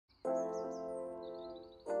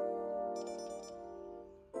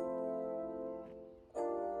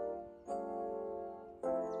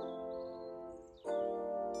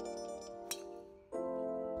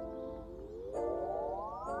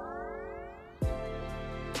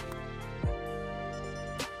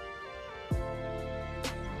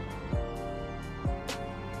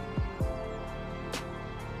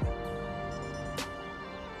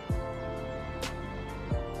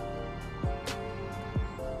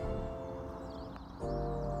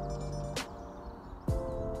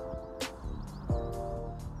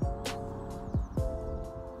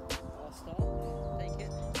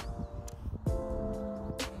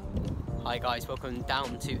Hi guys, welcome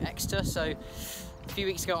down to Exeter. So a few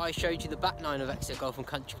weeks ago I showed you the back nine of Exeter Golf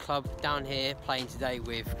Country Club down here, playing today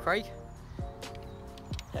with Craig.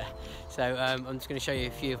 So I'm just going to show you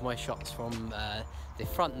a few of my shots from the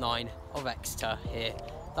front nine of Exeter here.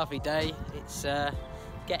 Lovely day. It's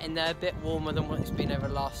getting there, a bit warmer than what it's been over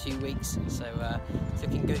the last few weeks, so it's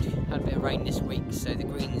looking good. Had a bit of rain this week, so the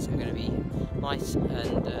greens are going to be nice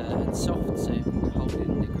and soft, so we're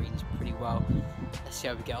holding the greens pretty well. Let's see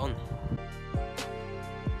how we get on.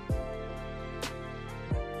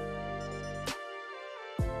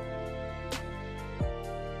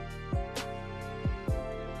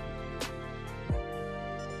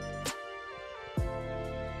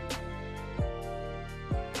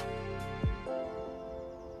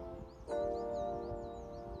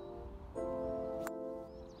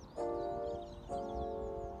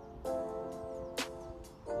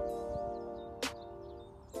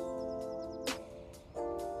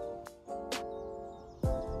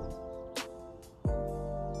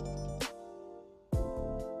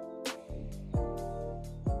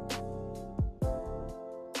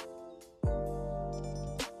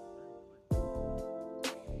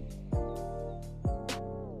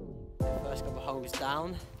 First couple of holes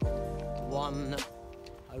down, one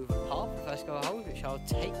over par for the first couple of holes, which I'll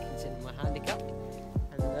take considering my handicap.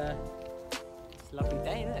 And it's a lovely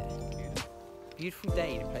day, isn't it? Beautiful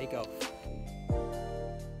day to play golf.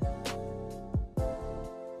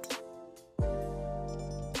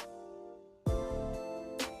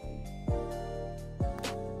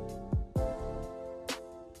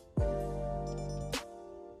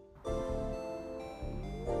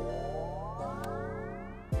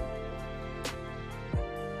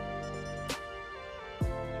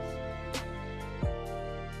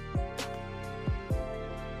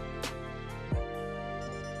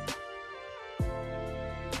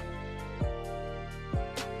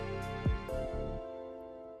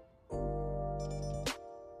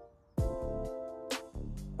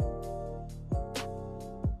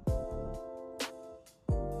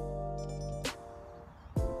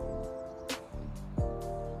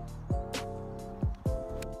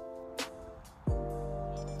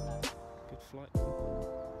 Flight. A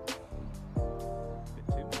bit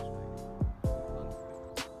too much, maybe.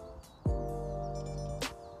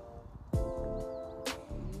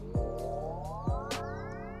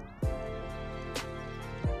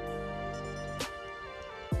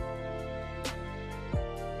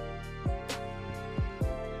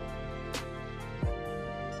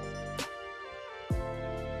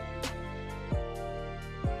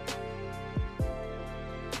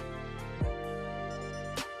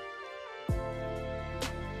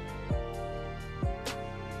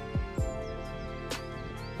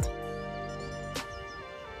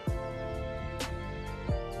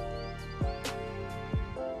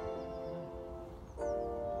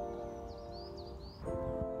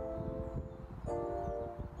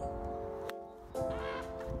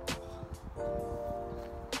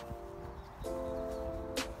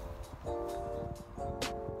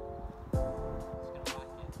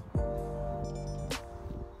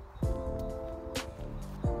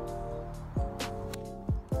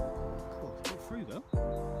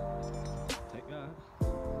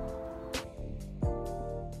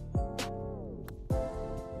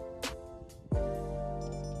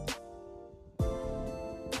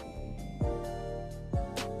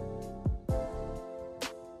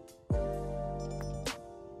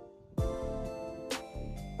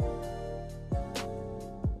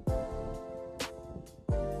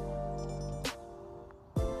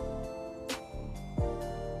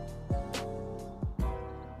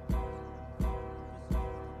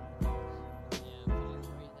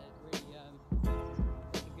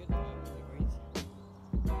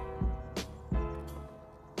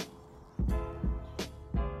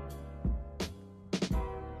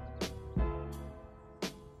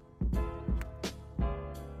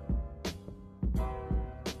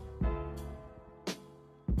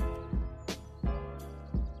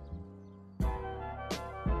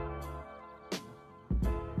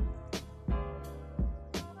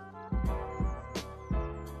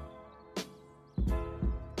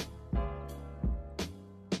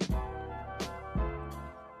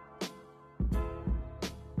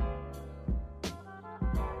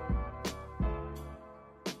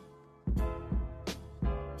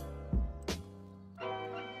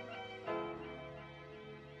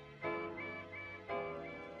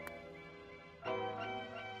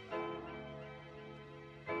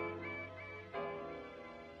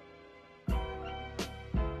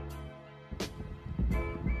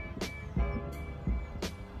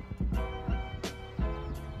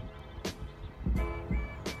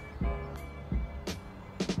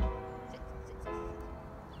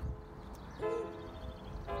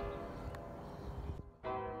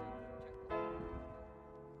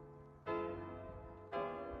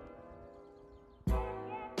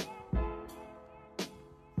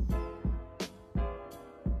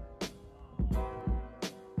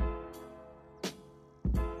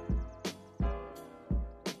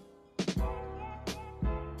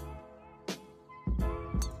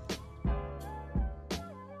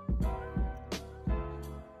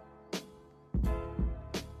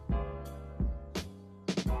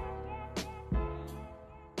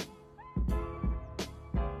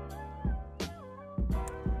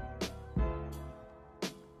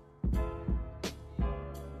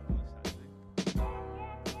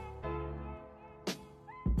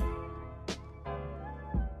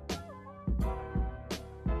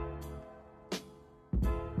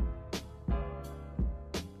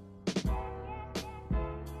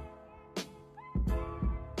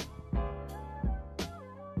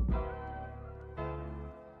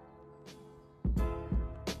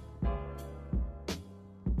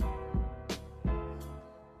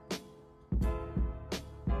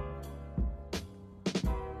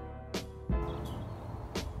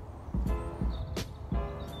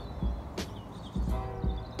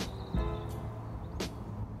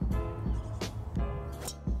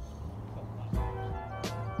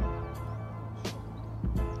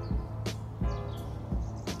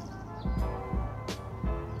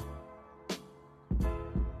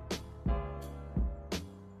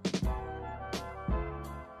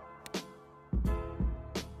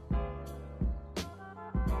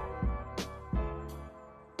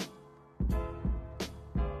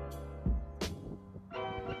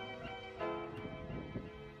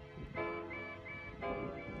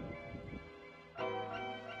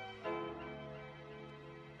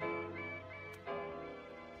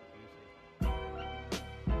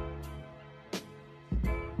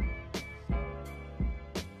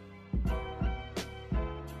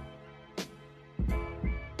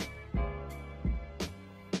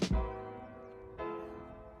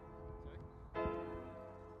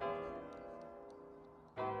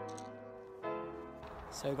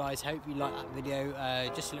 So guys, hope you liked that video.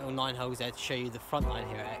 Just a little 9 holes there to show you the front line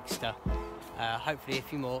here at Exeter. Hopefully a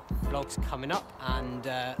few more vlogs coming up, and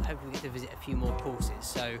hopefully we get to visit a few more courses.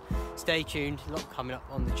 So stay tuned, a lot coming up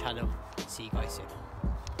on the channel. See you guys soon.